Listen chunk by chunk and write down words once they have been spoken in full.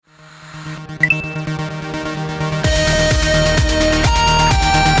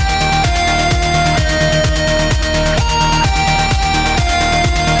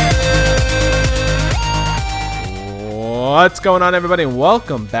What's going on, everybody?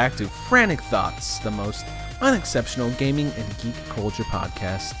 Welcome back to Frantic Thoughts, the most unexceptional gaming and geek culture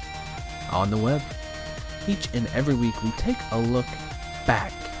podcast on the web. Each and every week, we take a look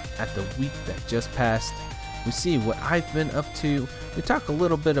back at the week that just passed. We see what I've been up to. We talk a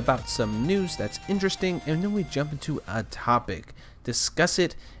little bit about some news that's interesting, and then we jump into a topic, discuss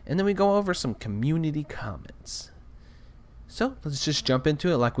it, and then we go over some community comments. So let's just jump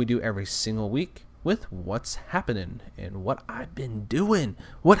into it like we do every single week with what's happening and what I've been doing.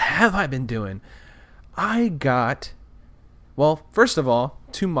 What have I been doing? Well, first of all,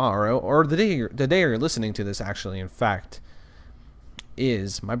 tomorrow, or the day you're listening to this, actually, in fact,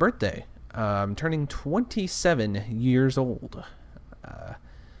 is my birthday. I'm turning 27 years old.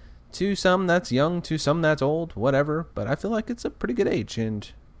 To some that's young, to some that's old, whatever, but I feel like it's a pretty good age,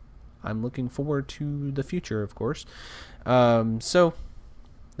 and I'm looking forward to the future, of course. So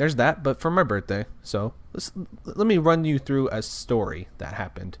there's that, but for my birthday, so let me run you through a story that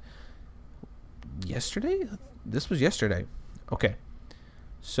happened yesterday. This was yesterday. Okay,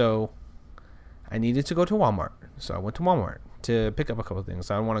 so I needed to go to Walmart, so I went to Walmart to pick up a couple of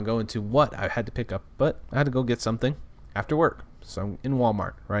things. I don't want to go into what I had to pick up, but I had to go get something after work, so I'm in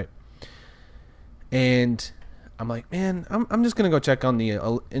Walmart, right? And I'm like, man, I'm just gonna go check on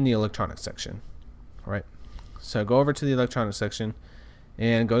in the electronics section, right? So I go over to the electronics section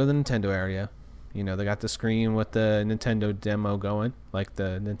and go to the Nintendo area. You know, they got the screen with the Nintendo demo going, like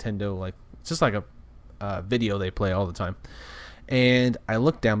the Nintendo, like it's just like a video they play all the time. And I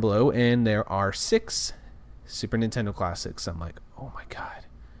look down below, and there are 6 Super Nintendo Classics. I'm like, oh my god,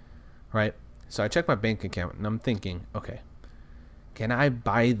 right? So I check my bank account, and I'm thinking, okay, can I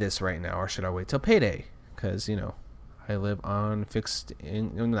buy this right now, or should I wait till payday? Because, you know, I live on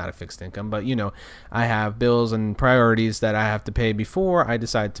not a fixed income, but, you know, I have bills and priorities that I have to pay before I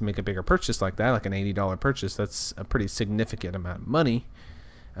decide to make a bigger purchase like that, like an $80 purchase. That's a pretty significant amount of money.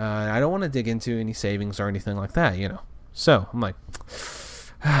 I don't want to dig into any savings or anything like that, you know. So I'm like,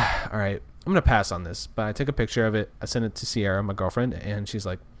 all right, I'm going to pass on this. But I took a picture of it. I sent it to Sierra, my girlfriend, and she's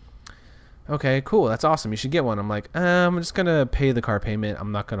like, okay, cool, that's awesome, you should get one. I'm like, I'm just going to pay the car payment.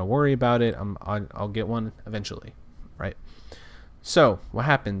 I'm not going to worry about it. I'll get one eventually, right? So what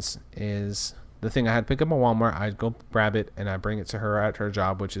happens is the thing I had to pick up at Walmart, I go grab it, and I bring it to her at her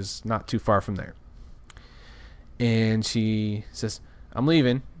job, which is not too far from there. And she says, I'm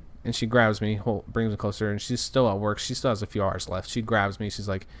leaving. And she grabs me, brings me closer, and she's still at work. She still has a few hours left. She grabs me. She's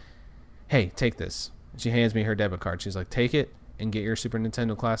like, hey, take this. She hands me her debit card. She's like, take it and get your Super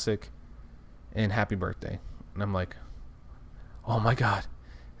Nintendo Classic, and happy birthday. And I'm like, oh my god,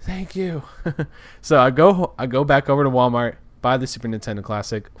 thank you. So I go back over to Walmart, buy the Super Nintendo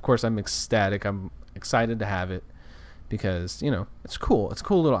Classic. Of course, I'm ecstatic. I'm excited to have it because, you know, it's cool. It's a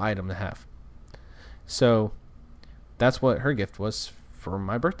cool little item to have. So that's what her gift was for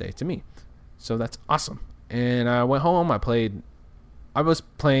my birthday to me. So that's awesome. And I went home. I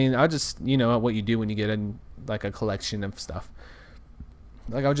just, you know, what you do when you get in like a collection of stuff.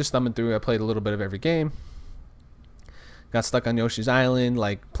 Like I was just thumbing through. I played a little bit of every game. Got stuck on Yoshi's Island,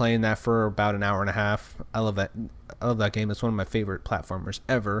 like playing that for about an hour and a half. I love that game. It's one of my favorite platformers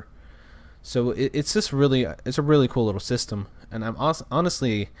ever. So it's a really cool little system. And I'm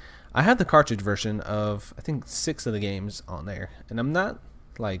honestly, I have the cartridge version of I think 6 of the games on there. And I'm not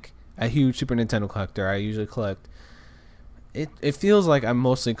like a huge Super Nintendo collector. I usually collect. It feels like I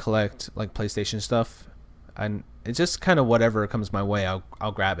mostly collect like PlayStation stuff. And it's just kind of whatever comes my way,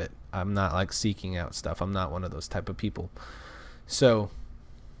 I'll grab it. I'm not like seeking out stuff. I'm not one of those type of people. So,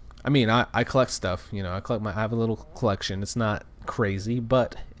 I mean, I collect stuff. You know, I have a little collection. It's not crazy,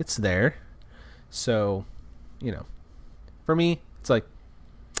 but it's there. So, you know, for me, it's like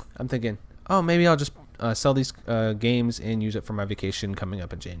I'm thinking, oh, maybe I'll just sell these games and use it for my vacation coming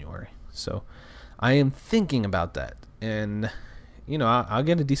up in January. So, I am thinking about that, and you know, I'll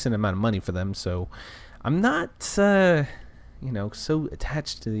get a decent amount of money for them. So. I'm not, you know, so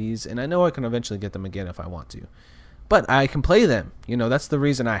attached to these, and I know I can eventually get them again if I want to. But I can play them. You know, that's the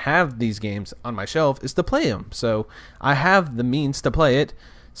reason I have these games on my shelf, is to play them. So I have the means to play it.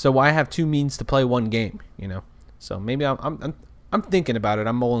 So why have 2 means to play 1 game? You know. So maybe I'm thinking about it.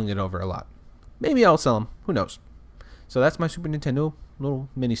 I'm mulling it over a lot. Maybe I'll sell them. Who knows? So that's my Super Nintendo little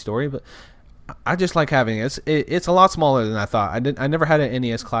mini story, but. I just like having it. It's a lot smaller than I thought. I never had an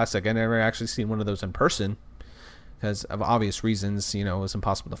NES Classic. I never actually seen one of those in person because of obvious reasons. You know, it was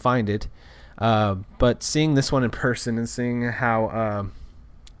impossible to find it. But seeing this one in person and seeing how,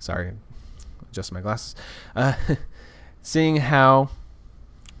 sorry, adjust my glasses. Seeing how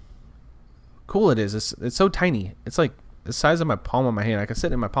cool it is. It's so tiny. It's like the size of my palm of my hand. I can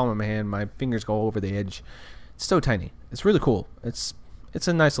sit in my palm of my hand. My fingers go over the edge. It's so tiny. It's really cool. It's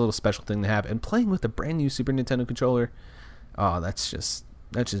a nice little special thing to have. And playing with a brand new Super Nintendo controller, oh, that's just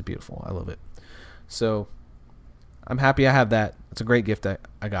beautiful. I love it. So I'm happy I have that. It's a great gift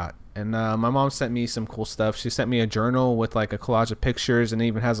I got. And my mom sent me some cool stuff. She sent me a journal with like a collage of pictures, and it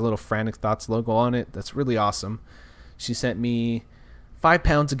even has a little Frantic Thoughts logo on it. That's really awesome. She sent me 5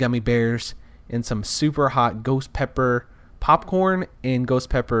 pounds of gummy bears and some super hot ghost pepper popcorn and ghost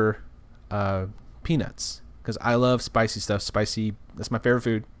pepper peanuts, because I love spicy stuff. Spicy, that's my favorite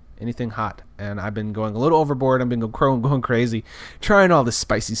food. Anything hot. And I've been going a little overboard. I've been going crazy trying all this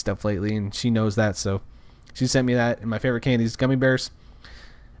spicy stuff lately, and she knows that. So she sent me that, and my favorite candies, gummy bears.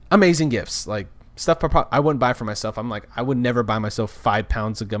 Amazing gifts. Like stuff I wouldn't buy for myself. I'm like, I would never buy myself 5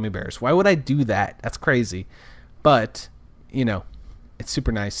 pounds of gummy bears. Why would I do that? That's crazy. But, you know, it's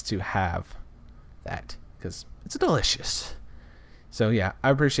super nice to have that because it's delicious. So yeah,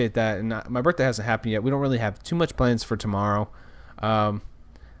 I appreciate that. And my birthday hasn't happened yet. We don't really have too much plans for tomorrow. I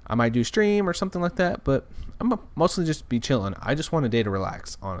might do stream or something like that, but I'm mostly just be chilling. I just want a day to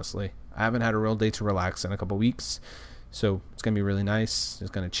relax, honestly. I haven't had a real day to relax in a couple weeks, so it's gonna be really nice.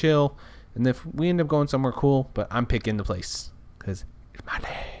 Just gonna chill, and if we end up going somewhere cool, but I'm picking the place because it's my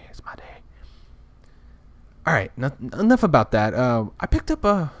day. It's my day. All right, enough about that. I picked up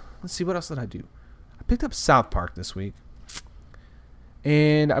let's see, what else did I do? I picked up South Park this week,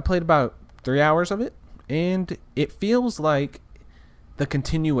 and I played about 3 hours of it, and it feels like the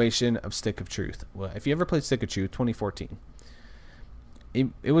continuation of Stick of Truth. Well, if you ever played Stick of Truth 2014,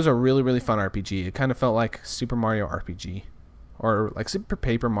 it was a really, really fun RPG. It kind of felt like Super Mario RPG or like Super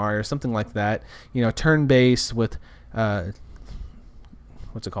Paper Mario or something like that. You know, turn-based with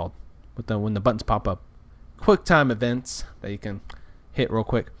what's it called? When the buttons pop up, quick time events that you can hit real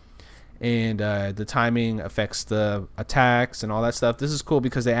quick, and the timing affects the attacks and all that stuff. This is cool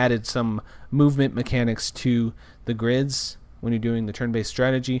because they added some movement mechanics to the grids when you're doing the turn-based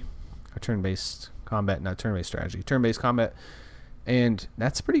strategy, or turn-based combat, not turn-based strategy, turn-based combat, and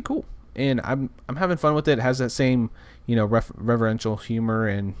that's pretty cool. And I'm having fun with it. It has that same, you know, reverential humor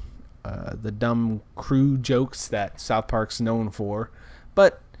and the dumb crew jokes that South Park's known for.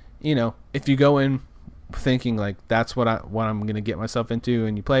 But you know, if you go in thinking like that's what I'm gonna get myself into,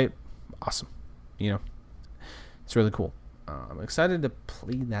 and you play it, awesome. You know, it's really cool. I'm excited to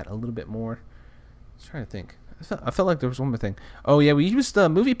play that a little bit more. I was trying to think. I felt like there was one more thing. Oh yeah, we used the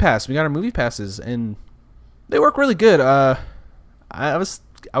Movie Pass. We got our Movie Passes, and they work really good. I was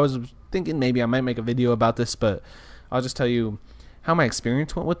thinking maybe I might make a video about this, but I'll just tell you how my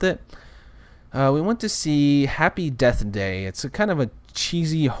experience went with it. We went to see Happy Death Day. It's a kind of a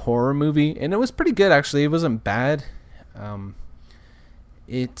cheesy horror movie, and it was pretty good actually. It wasn't bad.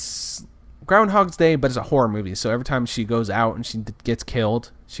 It's Groundhog's Day, but it's a horror movie. So every time she goes out and she gets killed,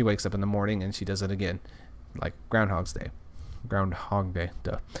 she wakes up in the morning and she does it again. Like Groundhog Day,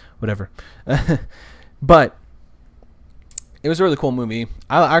 duh, whatever. But it was a really cool movie.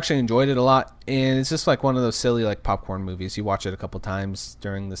 I actually enjoyed it a lot, and it's just like one of those silly like popcorn movies. You watch it a couple times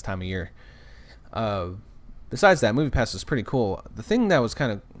during this time of year. Besides that, Movie Pass was pretty cool. The thing that was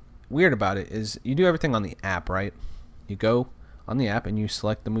kind of weird about it is you do everything on the app, right? You go on the app and you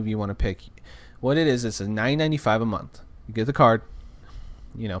select the movie you want to pick. What it is, it's a $9.95 a month. You get the card,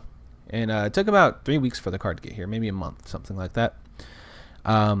 you know. And it took about 3 weeks for the card to get here, maybe a month, something like that.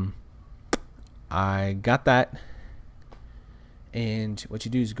 I got that, and what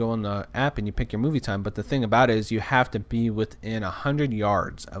you do is you go on the app and you pick your movie time. But the thing about it is you have to be within 100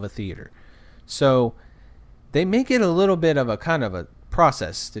 yards of a theater. So they make it a little bit of a kind of a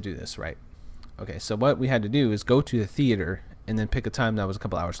process to do this, right? Okay, so what we had to do is go to the theater and then pick a time that was a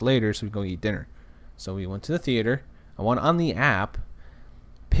couple hours later so we go eat dinner. So we went to the theater. I went on the app,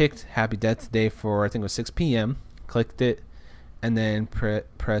 picked Happy Death Day for, I think it was 6 p.m., clicked it, and then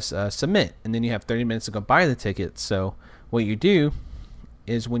press submit. And then you have 30 minutes to go buy the ticket. So what you do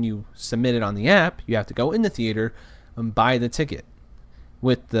is when you submit it on the app, you have to go in the theater and buy the ticket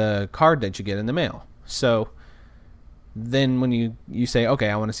with the card that you get in the mail. So then when you say, okay,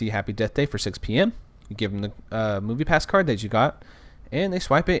 I want to see Happy Death Day for 6 p.m., you give them the Movie Pass card that you got, and they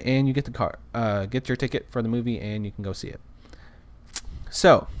swipe it, and you get the card, get your ticket for the movie, and you can go see it.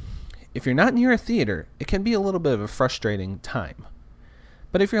 So, if you're not near a theater, it can be a little bit of a frustrating time.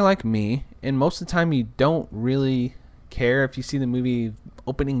 But if you're like me, and most of the time you don't really care if you see the movie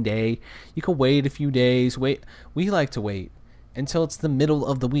opening day, you can wait a few days. We like to wait until it's the middle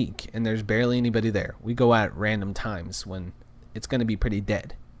of the week and there's barely anybody there. We go at random times when it's going to be pretty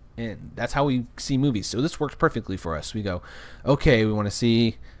dead. And that's how we see movies. So this works perfectly for us. We go, okay, we want to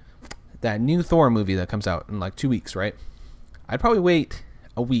see that new Thor movie that comes out in like 2 weeks, right? I'd probably wait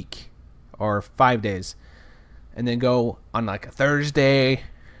a week or 5 days and then go on like a Thursday,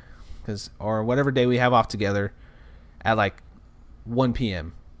 or whatever day we have off together, at like 1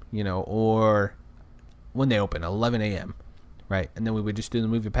 p.m. Or when they open, 11 a.m. Right, and then we would just do the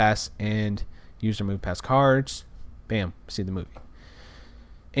movie pass and use our movie pass cards. Bam, see the movie.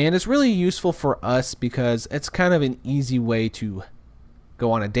 And it's really useful for us because it's kind of an easy way to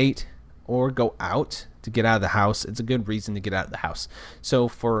go on a date or go out to get out of the house. It's a good reason to get out of the house. So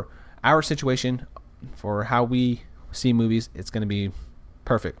for our situation, for how we see movies, it's going to be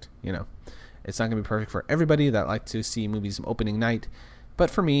perfect. It's not going to be perfect for everybody that like to see movies opening night, but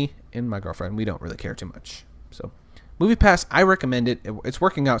for me and my girlfriend, we don't really care too much. So Movie Pass, I recommend it. It's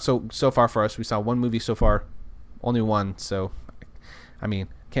working out so far for us. We saw one movie so far, only one. So, I mean,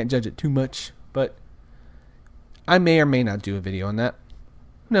 can't judge it too much. But I may or may not do a video on that.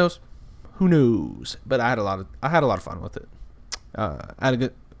 Who knows? Who knows? But I had a lot of fun with it. I had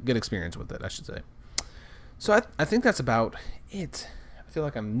a good experience with it, I should say. So I think that's about it. I feel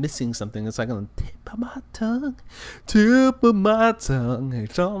like I'm missing something. It's like on the tip of my tongue. Tip of my tongue.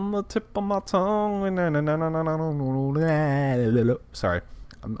 It's on the tip of my tongue. Sorry.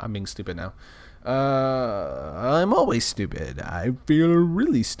 I'm being stupid now. I'm always stupid. I feel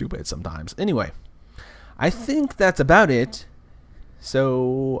really stupid sometimes. Anyway, I think that's about it.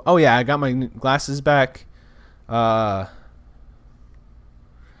 So, oh yeah, I got my glasses back. I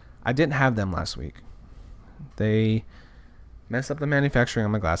didn't have them last week. They messed up the manufacturing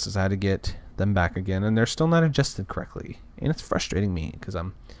on my glasses. I had to get them back again, and they're still not adjusted correctly, and it's frustrating me because I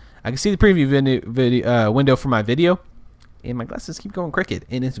can see the preview window for my video, and my glasses keep going crooked,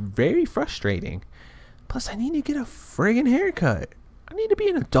 and it's very frustrating. Plus, I need to get a friggin' haircut. I need to be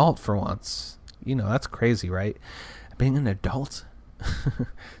an adult for once. That's crazy, right? Being an adult.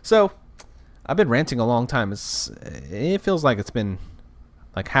 So, I've been ranting a long time. It feels like it's been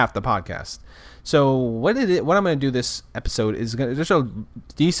like half the podcast. So what I'm going to do this episode is there's a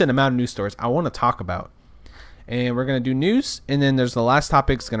decent amount of news stories I want to talk about. And we're going to do news, and then there's the last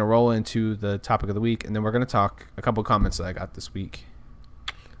topic. It's going to roll into the topic of the week, and then we're going to talk a couple comments that I got this week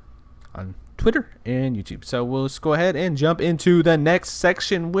on Twitter and YouTube. So we'll just go ahead and jump into the next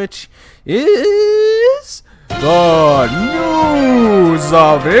section, which is the news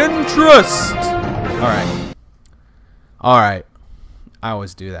of interest. All right. I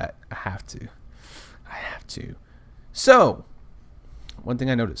always do that. I have to. So, one thing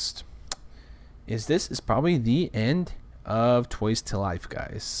I noticed is this is probably the end of Toys to Life,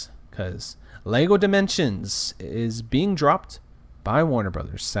 guys. Because Lego Dimensions is being dropped by Warner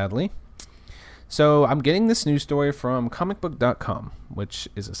Brothers, sadly. So, I'm getting this news story from comicbook.com, which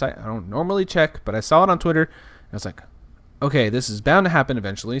is a site I don't normally check, but I saw it on Twitter. And I was like, okay, this is bound to happen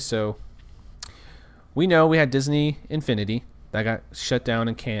eventually. So, we know we had Disney Infinity that got shut down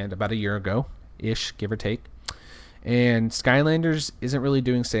and canned about a year ago-ish, give or take. And Skylanders isn't really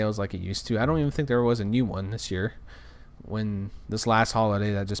doing sales like it used to. I don't even think there was a new one this year. When this last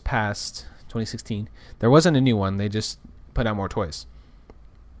holiday that just passed, 2016, there wasn't a new one. They just put out more toys.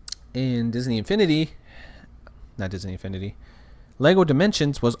 And Lego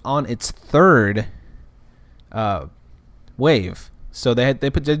Dimensions was on its third wave. So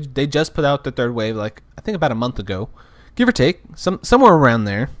they just put out the third wave, like I think about a month ago, give or take, somewhere around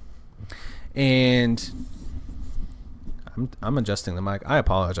there. And I'm adjusting the mic. I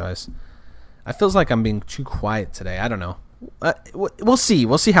apologize. It feels like I'm being too quiet today. I don't know. We'll see.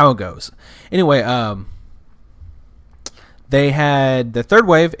 We'll see how it goes. Anyway, they had the third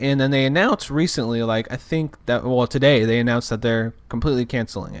wave, and then they announced recently, today they announced that they're completely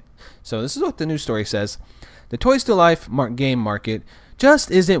canceling it. So this is what the news story says. The Toys to Life game market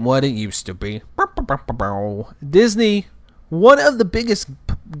just isn't what it used to be. Disney, one of the biggest...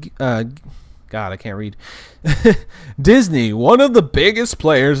 God, I can't read. Disney, one of the biggest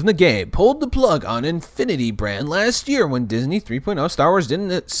players in the game, pulled the plug on Infinity brand last year when Disney 3.0 Star Wars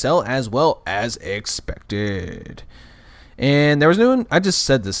didn't sell as well as expected. And there was no... I just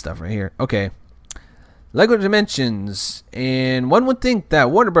said this stuff right here. Okay. Lego Dimensions. And one would think that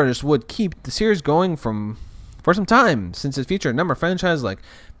Warner Brothers would keep the series going for some time, since it featured a number of franchises like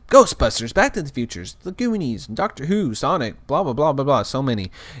Ghostbusters, Back to the Futures, The Goonies, Doctor Who, Sonic, blah, blah, blah, blah, blah, so many.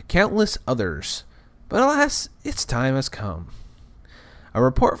 Countless others. But alas, its time has come. A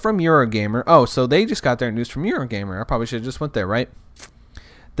report from Eurogamer. Oh, so they just got their news from Eurogamer. I probably should have just went there, right?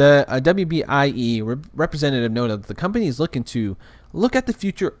 The WBIE representative noted that the company is looking to look at the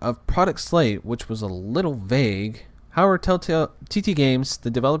future of product slate, which was a little vague. However, Telltale TT Games, the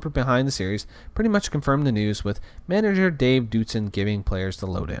developer behind the series, pretty much confirmed the news, with manager Dave Dutton giving players the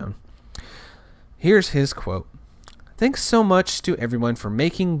lowdown. Here's his quote. "Thanks so much to everyone for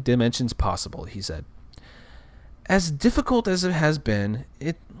making Dimensions possible," he said. As difficult as it has been,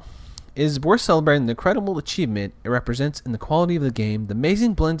 it is worth celebrating the incredible achievement it represents in the quality of the game, the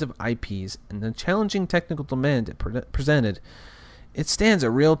amazing blend of IPs, and the challenging technical demand it presented. It stands a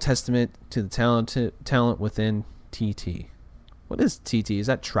real testament to the talent within TT. What is TT? Is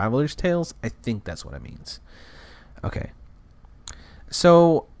that Traveler's Tales? I think that's what it means. Okay.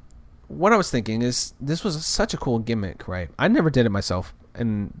 So, what I was thinking is, this was such a cool gimmick, right? I never did it myself,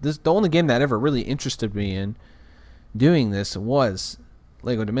 and the only game that ever really interested me in doing this was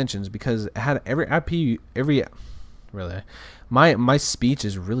Lego Dimensions, because it had every IP, really. My speech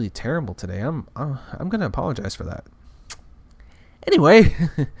is really terrible today. I'm gonna apologize for that. Anyway,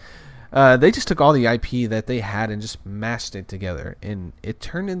 they just took all the IP that they had and just mashed it together, and it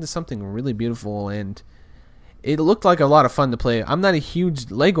turned into something really beautiful, and it looked like a lot of fun to play. I'm not a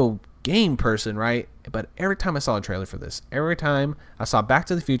huge Lego game person, right? But every time I saw a trailer for this, every time I saw Back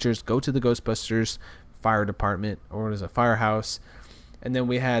to the Futures go to the Ghostbusters fire department, or what is it, firehouse, and then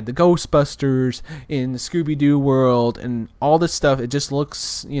we had the Ghostbusters in the Scooby-Doo world and all this stuff, it just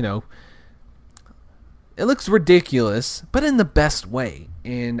looks, it looks ridiculous, but in the best way.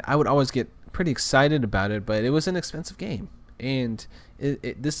 And I would always get pretty excited about it, but it was an expensive game. And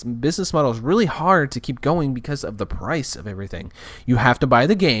this business model is really hard to keep going because of the price of everything. You have to buy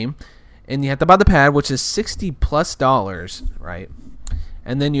the game, and you have to buy the pad, which is $60+, right?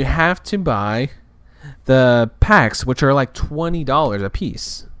 And then you have to buy the packs, which are like $20 a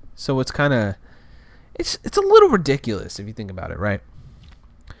piece. So it's kind of, it's a little ridiculous if you think about it, right?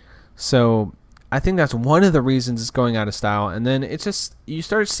 So I think that's one of the reasons it's going out of style. And then it's just, you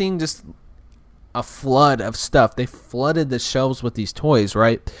start seeing just a flood of stuff. They flooded the shelves with these toys,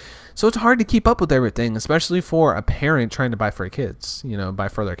 right? So it's hard to keep up with everything, especially for a parent trying to buy for kids, buy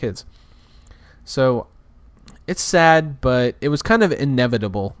for their kids. So it's sad, but it was kind of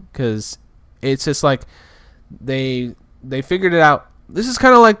inevitable, because it's just like they figured it out. This is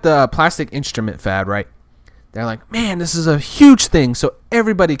kind of like the plastic instrument fad, right? They're like, man, this is a huge thing. So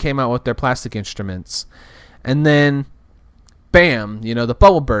everybody came out with their plastic instruments. And then, bam, the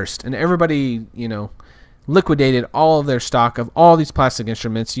bubble burst. And everybody, liquidated all of their stock of all these plastic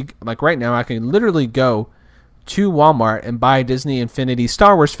instruments. Like right now, I can literally go to Walmart and buy Disney Infinity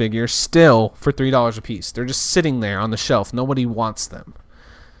Star Wars figures still for $3 a piece. They're just sitting there on the shelf. Nobody wants them.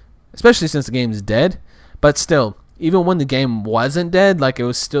 Especially since the game is dead. But still, even when the game wasn't dead, like it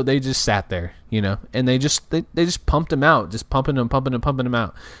was still, they just sat there, and they just pumped them out, just pumping them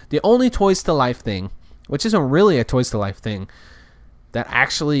out. The only Toys to Life thing, which isn't really a Toys to Life thing, that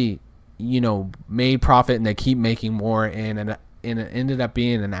actually, made profit and they keep making more, and it ended up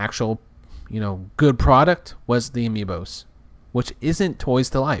being an actual, good product, was the Amiibos, which isn't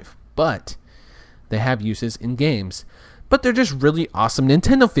Toys to Life, but they have uses in games. But they're just really awesome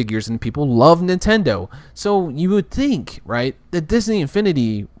Nintendo figures, and people love Nintendo. So you would think, right, that Disney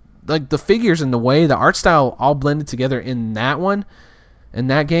Infinity, like the figures and the way the art style all blended together in that one, in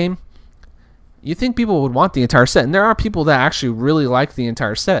that game, you think people would want the entire set. And there are people that actually really like the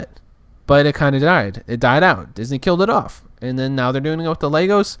entire set. But it kind of died. It died out. Disney killed it off. And then now they're doing it with the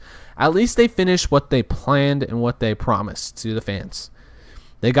Legos. At least they finished what they planned and what they promised to the fans.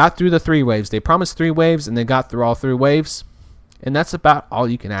 They got through the 3 waves. They promised 3 waves, and they got through all 3 waves. And that's about all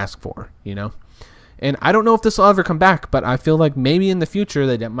you can ask for, And I don't know if this will ever come back, but I feel like maybe in the future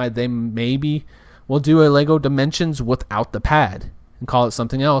they maybe will do a Lego Dimensions without the pad and call it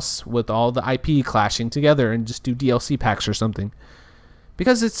something else with all the IP clashing together and just do DLC packs or something.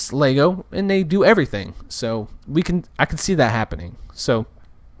 Because it's Lego and they do everything. So I can see that happening. So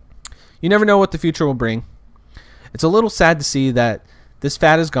you never know what the future will bring. It's a little sad to see that this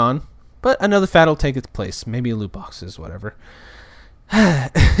fad is gone, but another fad will take its place. Maybe loot boxes, whatever.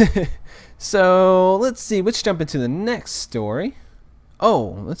 So, let's see. Let's jump into the next story.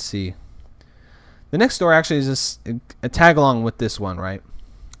 Oh, let's see. The next story actually is just a tag along with this one, right?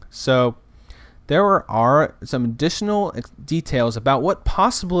 So, there are some additional details about what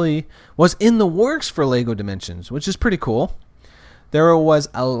possibly was in the works for Lego Dimensions, which is pretty cool. There was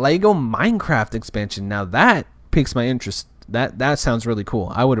a Lego Minecraft expansion. Now, that piques my interest. That sounds really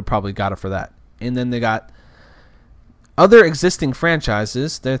cool. I would have probably got it for that. And then they got other existing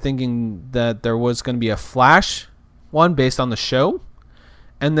franchises. They're thinking that there was going to be a Flash one based on the show,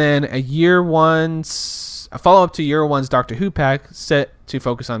 and then a follow-up to Year One's Doctor Who pack set to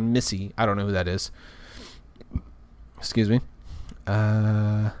focus on Missy. I don't know who that is. Excuse me. They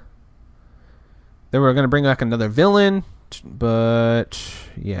were going to bring back another villain, but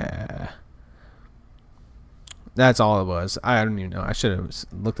yeah. That's all it was. I don't even know. I should have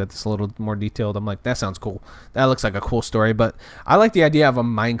looked at this a little more detailed. I'm like, that sounds cool. That looks like a cool story. But I like the idea of a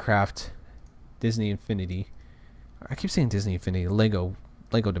Minecraft Disney Infinity I keep saying Disney Infinity, Lego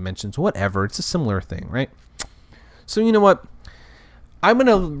Dimensions, whatever. It's a similar thing, right? So you know what? I'm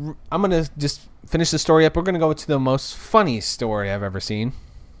gonna just finish the story up. We're gonna go to the most funny story I've ever seen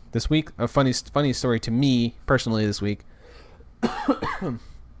this week. A funny story to me personally this week.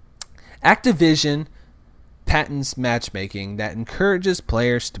 Activision patents matchmaking that encourages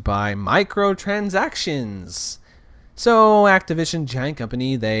players to buy microtransactions. So Activision, giant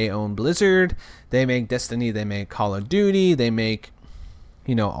company, they own Blizzard, they make Destiny, they make Call of Duty, they make,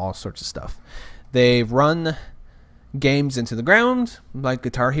 all sorts of stuff. They run games into the ground like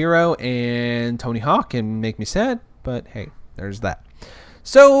Guitar Hero and Tony Hawk and make me sad, but hey, there's that.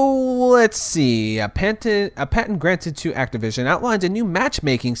 So let's see. A patent granted to Activision outlines a new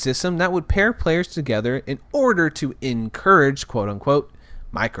matchmaking system that would pair players together in order to encourage "quote unquote"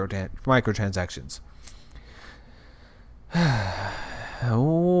 microtransactions.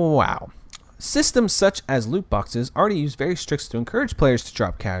 Oh, wow. Systems such as loot boxes already use various tricks to encourage players to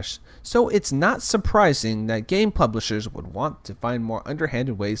drop cash, so it's not surprising that game publishers would want to find more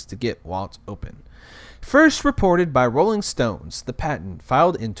underhanded ways to get wallets open. First reported by Rolling Stones, the patent,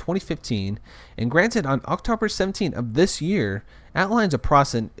 filed in 2015 and granted on October 17 of this year, outlines a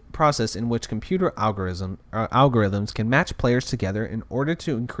process in which computer algorithms can match players together in order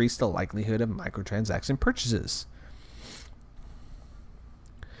to increase the likelihood of microtransaction purchases.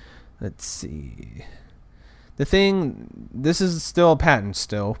 Let's see. This is still a patent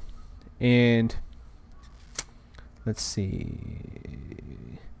still. And let's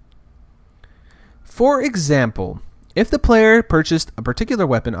see. For example, if the player purchased a particular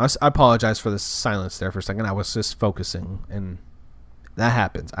weapon, I apologize for the silence there for a second. I was just focusing, and that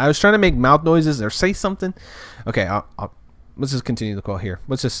happens. I was trying to make mouth noises or say something. Okay, let's just continue the quote here.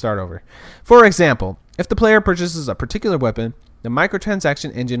 Let's just start over. For example, if the player purchases a particular weapon, the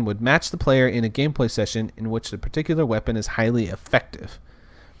microtransaction engine would match the player in a gameplay session in which the particular weapon is highly effective.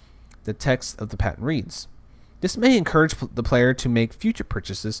 The text of the patent reads, "This may encourage the player to make future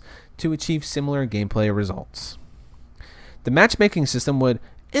purchases to achieve similar gameplay results." The matchmaking system would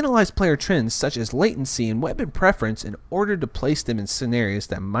analyze player trends such as latency and weapon preference in order to place them in scenarios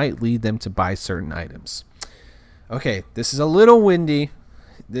that might lead them to buy certain items. Okay, this is a little windy.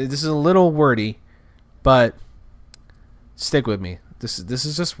 This is a little wordy, but stick with me. This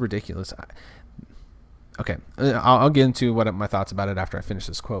is just ridiculous. Okay, I'll get into what my thoughts about it after I finish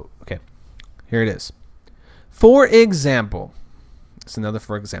this quote. Okay, here it is. For example, it's another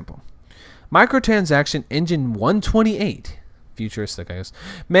for example. Microtransaction Engine 128, futuristic I guess,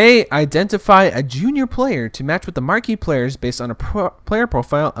 may identify a junior player to match with the marquee players based on a player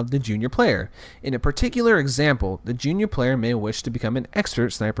profile of the junior player. In a particular example, the junior player may wish to become an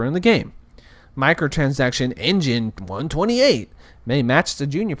expert sniper in the game. Microtransaction Engine 128 may match the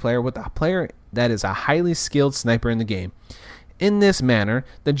junior player with a player that is a highly skilled sniper in the game. In this manner,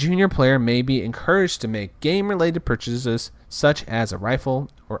 the junior player may be encouraged to make game-related purchases such as a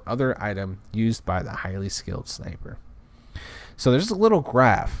rifle or other item used by the highly skilled sniper. So there's a little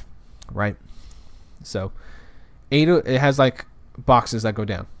graph, right? So it has like boxes that go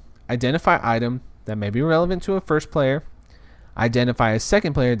down. Identify item that may be relevant to a first player. Identify a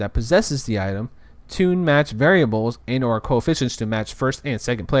second player that possesses the item. Tune match variables and or coefficients to match first and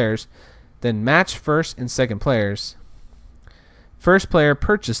second players. Then match first and second players. First player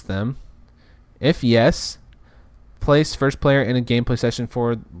purchase them. If yes, place first player in a gameplay session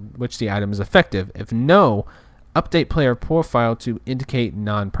for which the item is effective. If no, update player profile to indicate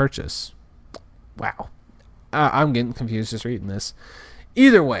non-purchase. Wow. I'm getting confused just reading this.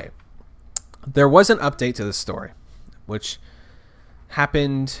 Either way, there was an update to the story, which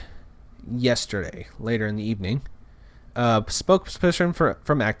happened yesterday, later in the evening. Spokesperson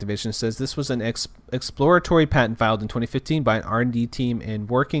from Activision says this was an exploratory patent filed in 2015 by an R&D team and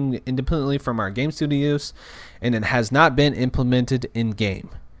working independently from our game studios, and it has not been implemented in game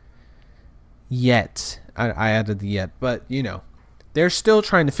yet. I added the yet, but they're still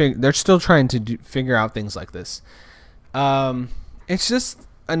trying to figure out things like this. It's just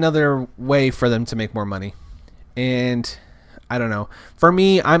another way for them to make more money, and I don't know. For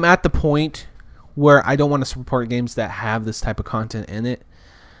me, I'm at the point where I don't want to support games that have this type of content in it.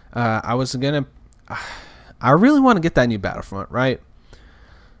 I really want to get that new Battlefront, right?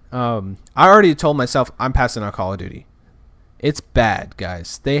 I already told myself I'm passing on Call of Duty. It's bad,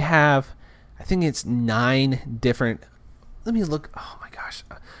 guys. They have, I think it's 9 different. Let me look. Oh my gosh,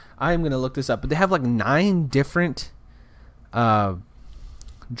 I'm gonna look this up. But they have like 9 different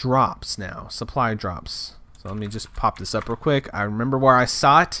drops now, supply drops. So let me just pop this up real quick. I remember where I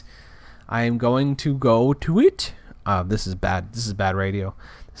saw it. I am going to go to it. This is bad. This is bad radio.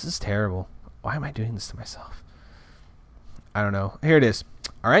 This is terrible. Why am I doing this to myself? I don't know. Here it is.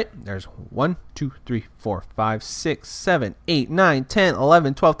 All right, there's 1, 2, 3, 4, 5, 6, 7, 8, 9, 10,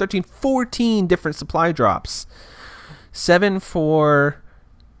 11, 12, 13, 14 different supply drops. 7 for,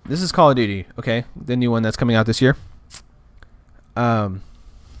 this is Call of Duty, okay, the new one that's coming out this year.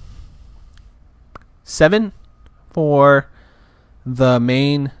 7 for the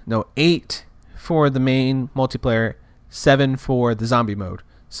main, no, 8 for the main multiplayer, 7 for the zombie mode.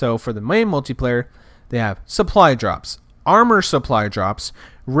 So for the main multiplayer, they have supply drops, armor supply drops,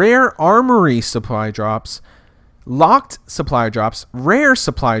 rare armory supply drops, locked supply drops, rare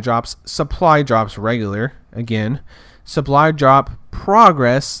supply drops regular, again, supply drop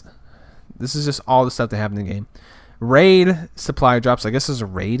progress. This is just all the stuff they have in the game. Raid supply drops. I guess there's a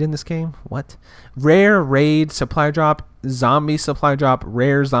raid in this game. What? Rare raid supply drop, zombie supply drop,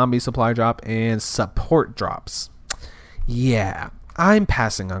 rare zombie supply drop, and support drops. Yeah, I'm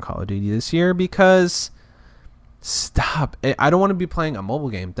passing on Call of Duty this year because stop. I don't want to be playing a mobile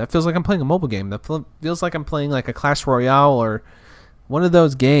game. That feels like I'm playing a mobile game. That feels like I'm playing like a Clash Royale or one of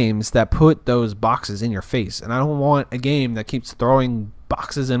those games that put those boxes in your face. And I don't want a game that keeps throwing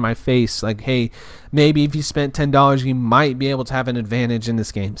boxes in my face. Like, hey, maybe if you spent $10, you might be able to have an advantage in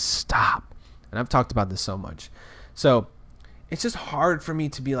this game. Stop. And I've talked about this so much. So it's just hard for me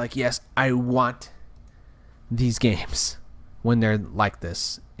to be like, yes, I want these games when they're like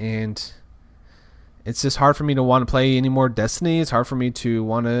this. And it's just hard for me to want to play any more Destiny. It's hard for me to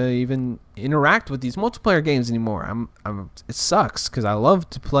want to even interact with these multiplayer games anymore. It sucks because I love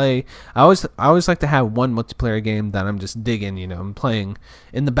to play. I always like to have one multiplayer game that I'm just digging. You know, I'm playing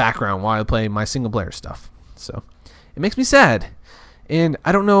in the background while I play my single player stuff. So it makes me sad. And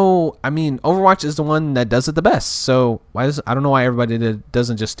I don't know. I mean, Overwatch is the one that does it the best. So I don't know why everybody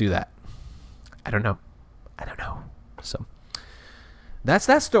doesn't just do that. I don't know. So that's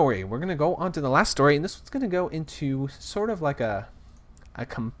that story. We're going to go on to the last story, and this one's going to go into sort of like a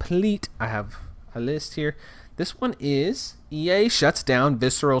complete, I have a list here. This one is EA shuts down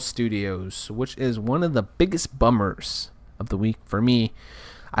Visceral Studios, which is one of the biggest bummers of the week for me.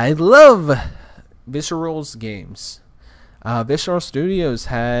 I love Visceral's games. Visceral Studios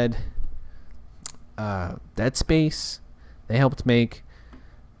had Dead Space. They helped make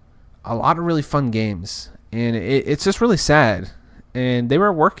a lot of really fun games, and it's just really sad. And they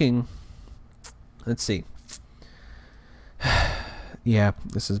were working. Let's see. Yeah,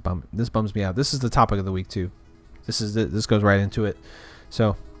 this bums me out. This is the topic of the week too. This goes right into it.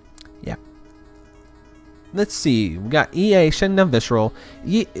 So, yeah. Let's see. We got EA shutting down Visceral.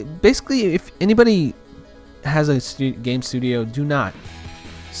 Basically, if anybody has a game studio, do not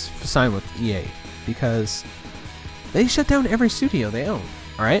sign with EA because they shut down every studio they own.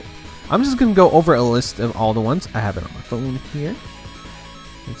 All right. I'm just gonna go over a list of all the ones. I have it on my phone here.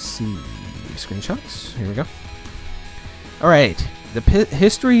 Let's see, screenshots. Here we go. All right, the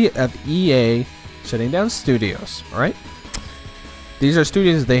history of EA shutting down studios. All right, these are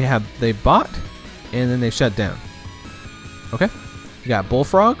studios they bought and then they shut down. Okay, you got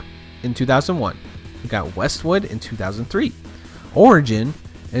Bullfrog in 2001. You got Westwood in 2003. Origin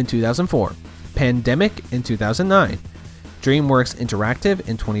in 2004. Pandemic in 2009. DreamWorks Interactive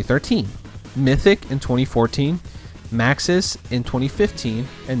in 2013. Mythic in 2014. Maxis in 2015,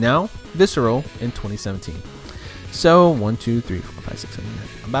 and now Visceral in 2017. So 1, 2, 3, 4, 5, 6, 7,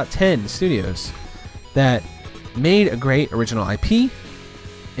 8, about 10 studios that made a great original IP, and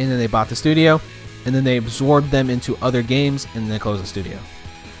then they bought the studio, and then they absorbed them into other games, and then they closed the studio,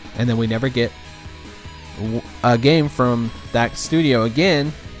 and then we never get a game from that studio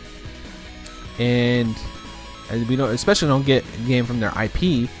again, and we especially don't get a game from their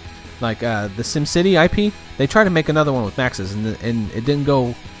IP. Like the SimCity IP, they tried to make another one with Maxis, and it didn't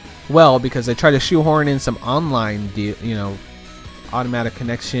go well because they tried to shoehorn in some online deal, automatic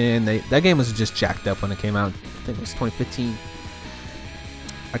connection. That game was just jacked up when it came out. I think it was 2015.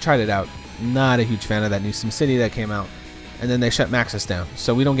 I tried it out. Not a huge fan of that new SimCity that came out, and then they shut Maxis down.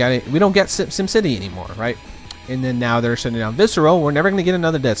 So we don't get it. We don't get SimCity anymore, right? And then now they're shutting down Visceral. We're never gonna get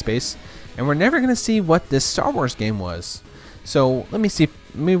another Dead Space, and we're never gonna see what this Star Wars game was. So let me see.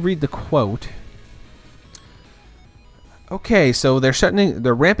 Let me read the quote. Okay, so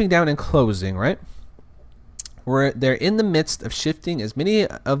they're ramping down and closing, right? They're in the midst of shifting as many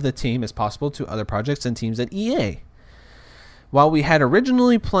of the team as possible to other projects and teams at EA. While we had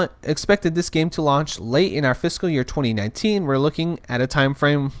originally expected this game to launch late in our fiscal year 2019, we're looking at a time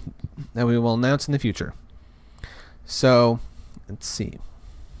frame that we will announce in the future. So, let's see.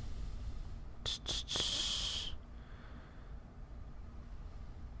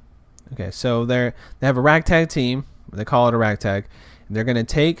 Okay, so they have a ragtag team. They call it a ragtag. And they're going to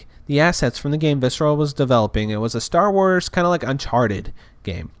take the assets from the game Visceral was developing. It was a Star Wars kind of like Uncharted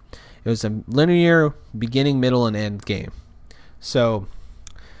game. It was a linear beginning, middle, and end game. So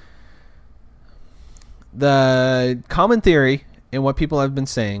the common theory and what people have been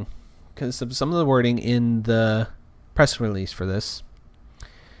saying, because of some of the wording in the press release for this,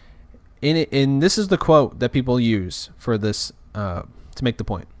 and this is the quote that people use for this to make the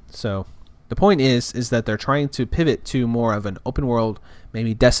point. So the point is that they're trying to pivot to more of an open world,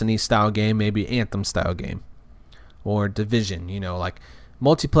 maybe Destiny style game, maybe Anthem style game, or Division, like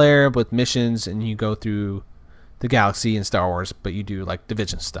multiplayer with missions and you go through the galaxy in Star Wars, but you do like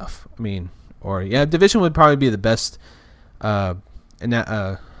Division stuff. Division would probably be the best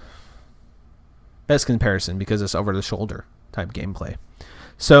best comparison because it's over the shoulder type gameplay.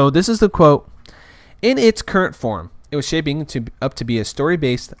 So this is the quote. In its current form, it was shaping up to be a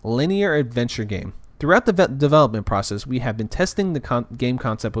story-based linear adventure game. Throughout the development process, we have been testing the game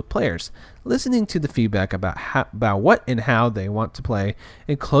concept with players, listening to the feedback about what and how they want to play,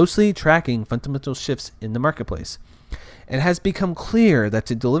 and closely tracking fundamental shifts in the marketplace. It has become clear that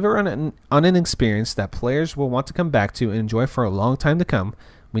to deliver on an experience that players will want to come back to and enjoy for a long time to come,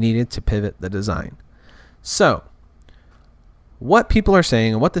 we needed to pivot the design. So, what people are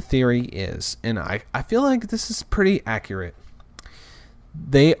saying and what the theory is, and I feel like this is pretty accurate.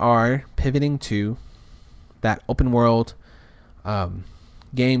 They are pivoting to that open world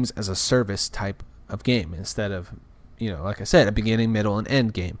games as a service type of game instead of, like I said, a beginning, middle, and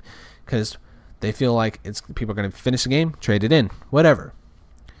end game, because they feel like people are going to finish the game, trade it in, whatever.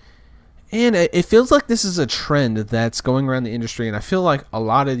 And it feels like this is a trend that's going around the industry, and I feel like a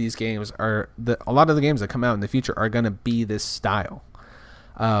lot of these games a lot of the games that come out in the future are going to be this style.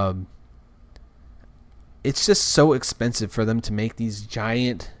 It's just so expensive for them to make these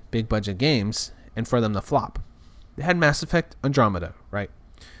giant, big budget games and for them to flop. They had Mass Effect Andromeda, right?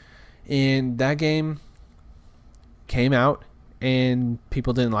 And that game came out and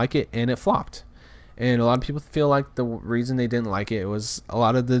people didn't like it and it flopped. And a lot of people feel like the reason they didn't like it was a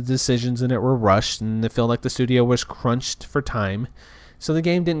lot of the decisions in it were rushed, and they feel like the studio was crunched for time. So the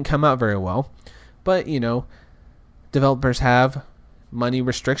game didn't come out very well. But, developers have money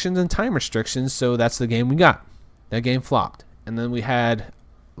restrictions and time restrictions, so that's the game we got. That game flopped. And then we had,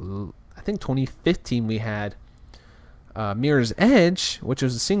 I think 2015, we had Mirror's Edge, which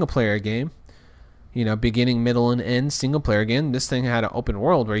was a single-player game. Beginning, middle, and end single player again. This thing had an open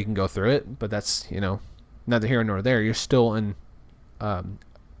world where you can go through it, but that's, neither here nor there. You're still in a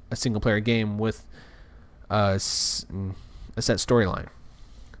single player game with a set storyline.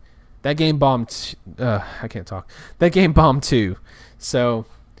 That game bombed. I can't talk. That game bombed too. So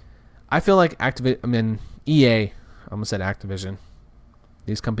I feel like EA. I almost said Activision.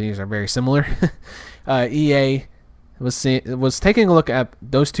 These companies are very similar. EA was taking a look at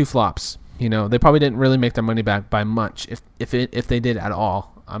those two flops. They probably didn't really make their money back by much, if they did at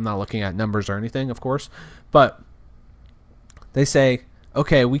all. I'm not looking at numbers or anything, of course, but they say,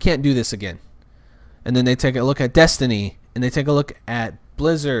 okay, we can't do this again. And then they take a look at Destiny, and they take a look at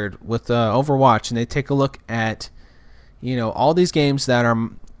Blizzard with Overwatch, and they take a look at, all these games that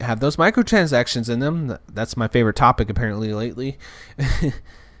have those microtransactions in them. That's my favorite topic apparently lately.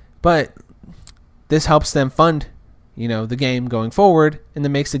 But this helps them fund the game going forward, and that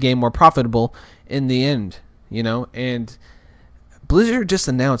makes the game more profitable in the end, and Blizzard just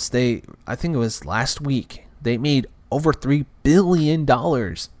announced I think it was last week, they made over $3 billion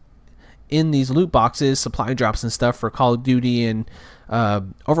in these loot boxes, supply drops and stuff for Call of Duty and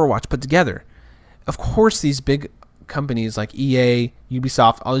Overwatch put together. Of course, these big companies like EA,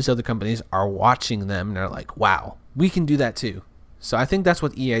 Ubisoft, all these other companies are watching them, and they're like, wow, we can do that too. So I think that's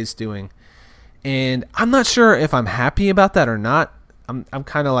what EA is doing. And I'm not sure if I'm happy about that or not. I'm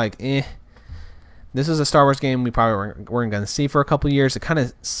kind of like, This is a Star Wars game we probably weren't going to see for a couple years. It kind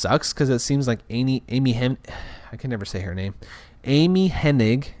of sucks because it seems like I can never say her name. Amy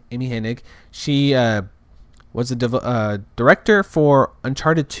Hennig. She was the director for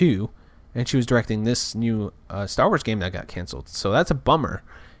Uncharted 2, and she was directing this new Star Wars game that got canceled. So that's a bummer.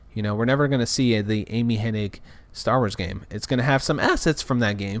 We're never going to see the Amy Hennig Star Wars game. It's going to have some assets from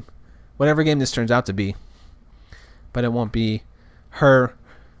that game, whatever game this turns out to be, but it won't be her,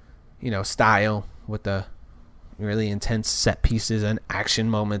 style with the really intense set pieces and action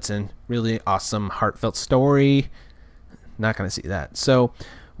moments and really awesome heartfelt story. Not going to see that. So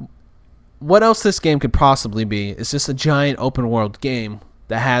what else this game could possibly be is just a giant open world game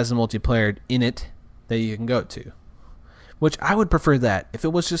that has a multiplayer in it that you can go to, which I would prefer that. If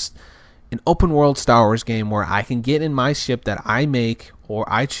it was just an open world Star Wars game where I can get in my ship that I make or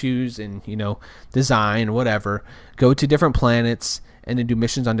I choose and, design, whatever, go to different planets and then do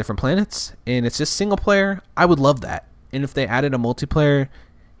missions on different planets, and it's just single player. I would love that. And if they added a multiplayer,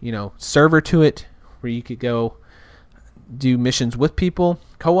 server to it where you could go do missions with people,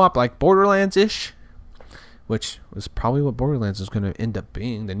 co-op like Borderlands-ish, which was probably what Borderlands is going to end up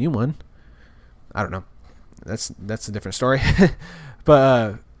being, the new one. I don't know. That's a different story.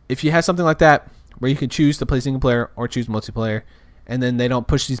 But if you have something like that where you can choose to play single player or choose multiplayer, and then they don't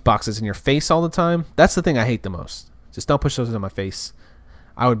push these boxes in your face all the time, that's the thing I hate the most. Just don't push those in my face.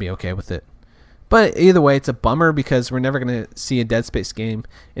 I would be okay with it. But either way, it's a bummer because we're never going to see a Dead Space game.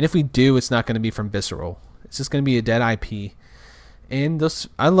 And if we do, it's not going to be from Visceral. It's just going to be a dead IP. And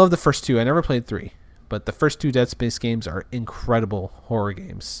I love the first two. I never played 3. But the first 2 Dead Space games are incredible horror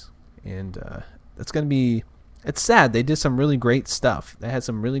games. And it's going to be... It's sad. They did some really great stuff. They had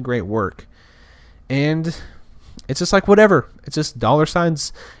some really great work. And it's just like whatever. It's just dollar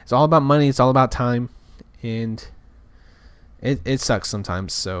signs. It's all about money. It's all about time. And it sucks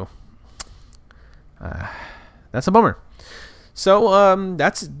sometimes. So that's a bummer. So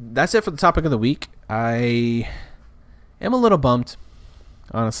that's it for the topic of the week. I am a little bummed,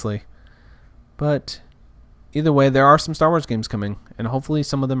 honestly. But either way, there are some Star Wars games coming, and hopefully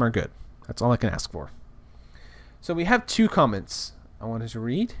some of them are good. That's all I can ask for. So we have 2 comments I wanted to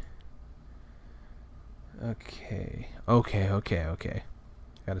read. Okay.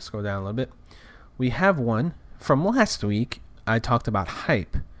 Got to scroll down a little bit. We have one from last week. I talked about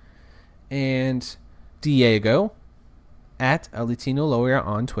hype. And Diego, at Latino Lawyer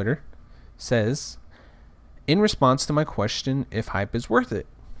on Twitter, says, in response to my question if hype is worth it,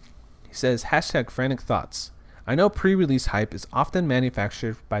 he says, #frantic thoughts. I know pre-release hype is often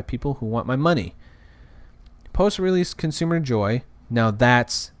manufactured by people who want my money. Post-release consumer joy, now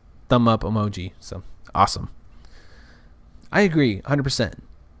that's thumb up emoji. So, awesome. I agree, 100%.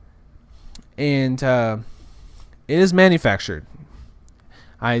 And it is manufactured.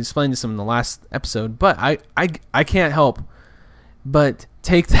 I explained this in the last episode, but I can't help but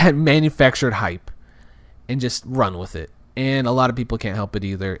take that manufactured hype and just run with it. And a lot of people can't help it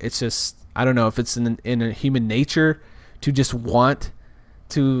either. It's just, I don't know if it's in a human nature to just want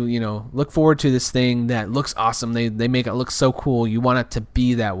to, look forward to this thing that looks awesome. They make it look so cool. You want it to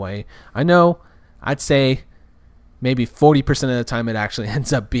be that way. I know, I'd say maybe 40% of the time it actually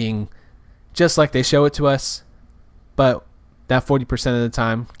ends up being just like they show it to us. But that 40% of the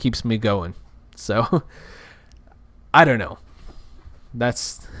time keeps me going. So, I don't know.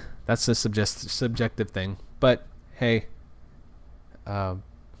 That's a subjective thing. But, hey,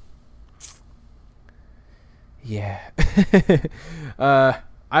 yeah.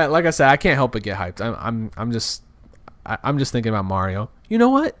 Like I said, I can't help but get hyped. I'm just thinking about Mario. You know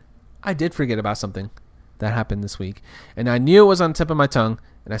what? I did forget about something that happened this week, and I knew it was on the tip of my tongue,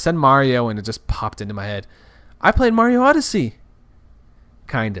 and I said Mario, and it just popped into my head. I played Mario Odyssey.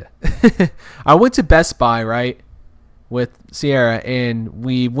 Kinda. I went to Best Buy, right, with Sierra, and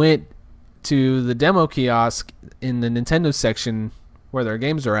we went to the demo kiosk in the Nintendo section where their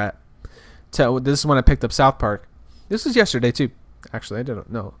games are at. This is when I picked up South Park. This was yesterday too. Actually, I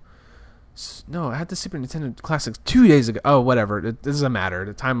didn't know. No, I had the Super Nintendo Classics 2 days ago. Oh, whatever. It doesn't matter.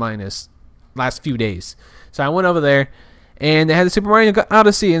 The timeline is last few days. So I went over there, and they had the Super Mario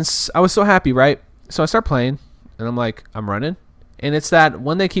Odyssey, and I was so happy, right? So I start playing, and I'm like, I'm running. And it's that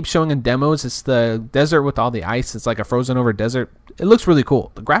one they keep showing in demos. It's the desert with all the ice. It's like a frozen over desert. It looks really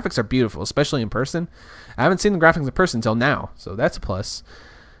cool. The graphics are beautiful, especially in person. I haven't seen the graphics in person until now, so that's a plus.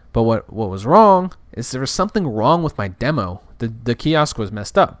 But what was wrong is there was something wrong with my demo. The kiosk was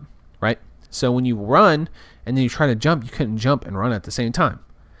messed up, right? So when you run and then you try to jump, you couldn't jump and run at the same time.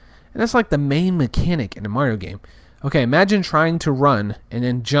 And that's like the main mechanic in a Mario game. Okay, imagine trying to run and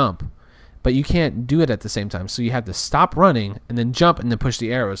then jump, but you can't do it at the same time. So you have to stop running and then jump and then push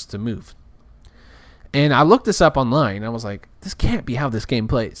the arrows to move. And I looked this up online. I was like, this can't be how this game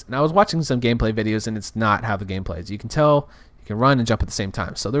plays. And I was watching some gameplay videos, and it's not how the game plays. You can tell you can run and jump at the same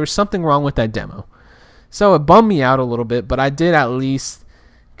time. So there was something wrong with that demo. So it bummed me out a little bit, but I did at least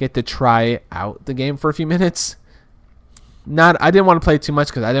get to try out the game for a few minutes. I didn't want to play too much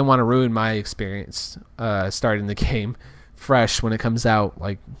because I didn't want to ruin my experience starting the game fresh when it comes out,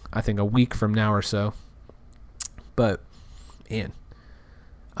 like I think a week from now or so. But man,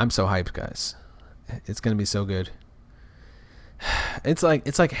 I'm so hyped, guys. It's gonna be so good. It's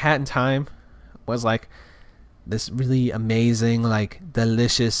like Hat in Time was like this really amazing, like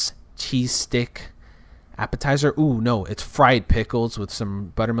delicious cheese stick appetizer. Ooh, no, it's fried pickles with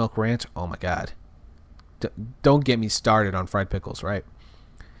some buttermilk ranch. Oh my god. Don't get me started on fried pickles, right?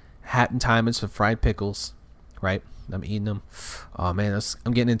 Hat in Time is for fried pickles, right? I'm eating them. Oh man,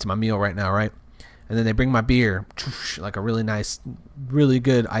 I'm getting into my meal right now, right? And then they bring my beer, like a really nice, really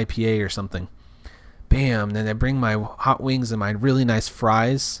good IPA or something. Bam. Then they bring my hot wings and my really nice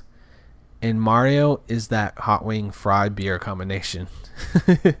fries. And Mario is that hot wing fried beer combination.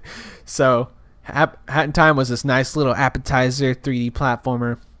 So Hat in Time was this nice little appetizer 3D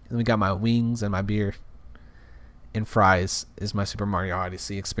platformer. And we got my wings and my beer. And fries is my Super Mario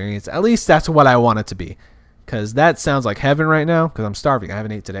Odyssey experience. At least that's what I want it to be. Because that sounds like heaven right now. Because I'm starving. I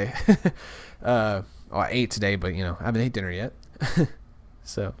haven't ate today. Well, I ate today, but, I haven't ate dinner yet.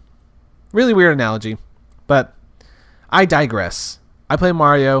 So, really weird analogy. But I digress. I play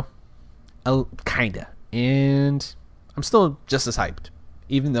Mario. Kinda. And I'm still just as hyped,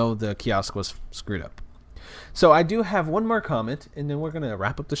 even though the kiosk was screwed up. So I do have one more comment, and then we're going to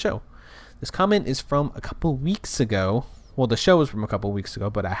wrap up the show. This comment is from a couple weeks ago. Well, the show was from a couple weeks ago,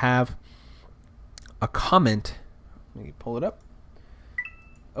 but I have a comment. Let me pull it up.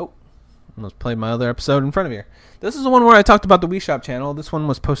 Oh, almost played my other episode in front of here. This is the one where I talked about the Wii Shop channel. This one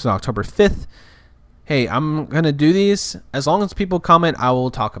was posted October 5th. Hey, I'm going to do these. As long as people comment, I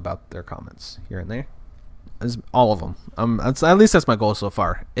will talk about their comments here and there. All of them. At least that's my goal so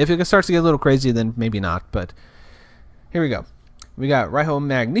far. If it starts to get a little crazy, then maybe not. But here we go. We got Raiho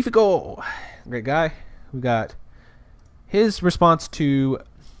Magnifico. Great guy. We got his response to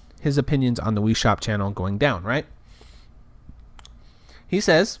his opinions on the Wii Shop channel going down, right? He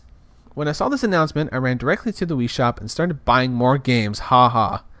says, when I saw this announcement, I ran directly to the Wii Shop and started buying more games. Ha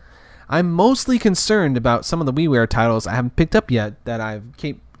ha. I'm mostly concerned about some of the WiiWare titles I haven't picked up yet that I've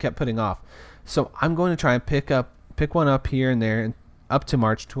kept putting off. So I'm going to try and pick one up here and there up to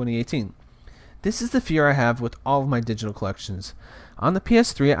March 2018. This is the fear I have with all of my digital collections. On the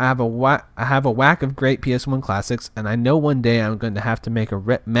PS3, I have a whack of great PS1 classics, and I know one day I'm going to have to make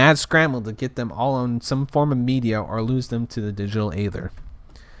a mad scramble to get them all on some form of media or lose them to the digital aether.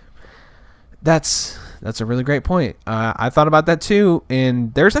 That's a really great point. I thought about that too,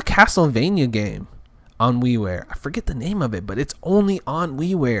 and there's a Castlevania game on WiiWare. I forget the name of it, but it's only on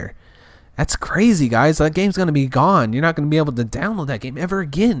WiiWare. That's crazy, guys. That game's going to be gone. You're not going to be able to download that game ever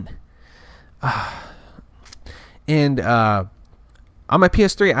again. And on my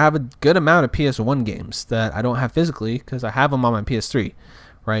PS3, I have a good amount of PS1 games that I don't have physically because I have them on my PS3,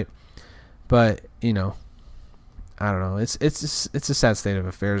 right? But, I don't know. It's a sad state of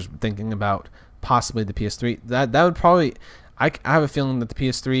affairs thinking about possibly the PS3. That would probably... I have a feeling that the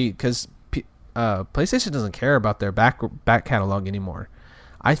PS3... Because PlayStation doesn't care about their back catalog anymore.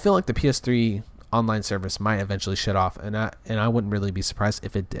 I feel like the PS3 online service might eventually shut off, and I wouldn't really be surprised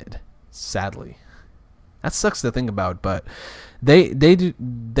if it did. Sadly, that sucks to think about, but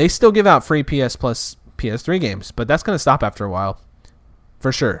they still give out free PS Plus PS3 games, but that's gonna stop after a while,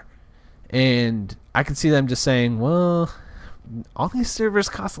 for sure. And I can see them just saying, well, all these servers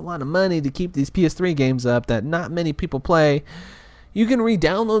cost a lot of money to keep these PS3 games up that not many people play. You can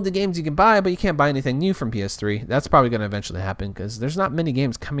re-download the games you can buy, but you can't buy anything new from PS3. That's probably going to eventually happen because there's not many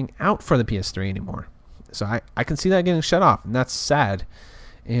games coming out for the PS3 anymore. So I can see that getting shut off, and that's sad.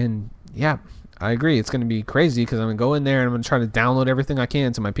 And yeah, I agree. It's going to be crazy because I'm going to go in there and I'm going to try to download everything I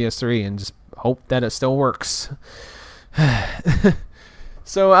can to my PS3 and just hope that it still works.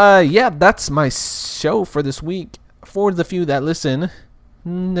 So yeah, that's my show for this week. For the few that listen,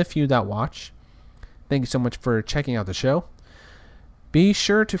 the few that watch, thank you so much for checking out the show. Be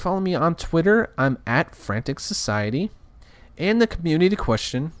sure to follow me on Twitter. I'm at Frantic Society. And the community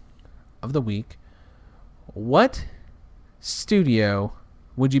question of the week: what studio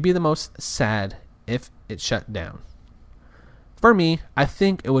would you be the most sad if it shut down? For me, I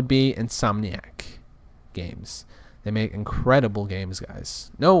think it would be Insomniac Games. They make incredible games,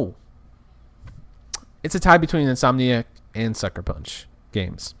 guys. No, it's a tie between Insomniac and Sucker Punch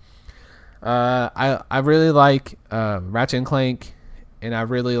Games. I really like Ratchet & Clank. And I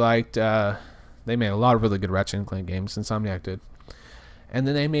really liked, they made a lot of really good Ratchet & Clank games. Insomniac did. And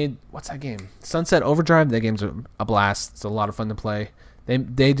then they made, what's that game? Sunset Overdrive. That game's a blast. It's a lot of fun to play.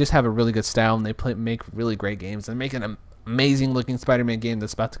 They just have a really good style, and they make really great games. They make an amazing looking Spider-Man game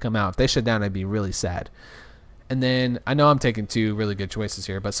that's about to come out. If they shut down, I'd be really sad. And then, I know I'm taking two really good choices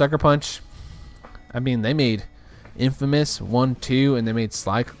here, but Sucker Punch, I mean, they made Infamous 1, 2, and they made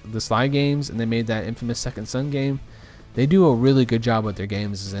the Sly games, and they made that infamous Second Son game. They do a really good job with their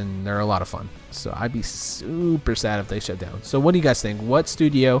games, and they're a lot of fun. So I'd be super sad if they shut down. So what do you guys think? What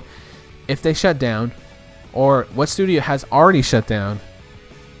studio, if they shut down, or what studio has already shut down,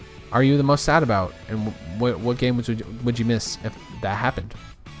 are you the most sad about? And what game would you miss if that happened?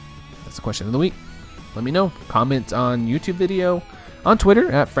 That's the question of the week. Let me know. Comment on YouTube video, on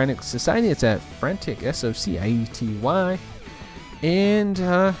Twitter at Frantic Society. It's at Frantic, SOCIETY. And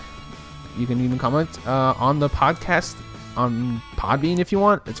You can even comment on the podcast on Podbean if you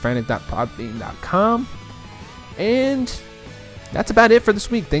want. It's frantic.podbean.com. And that's about it for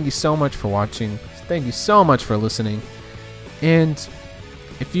this week. Thank you so much for watching. Thank you so much for listening. And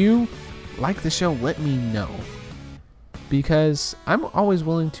if you like the show, let me know, because I'm always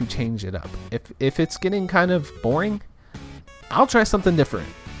willing to change it up. If it's getting kind of boring, I'll try something different.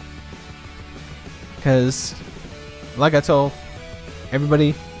 Because like I told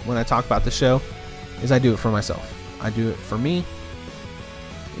everybody when I talk about the show, is I do it for myself. I do it for me,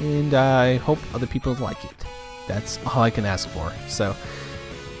 and I hope other people like it. That's all I can ask for. So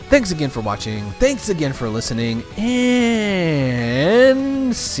thanks again for watching. Thanks again for listening,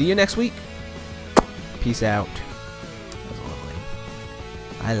 and see you next week. Peace out.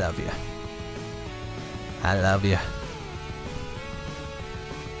 I love you. I love you.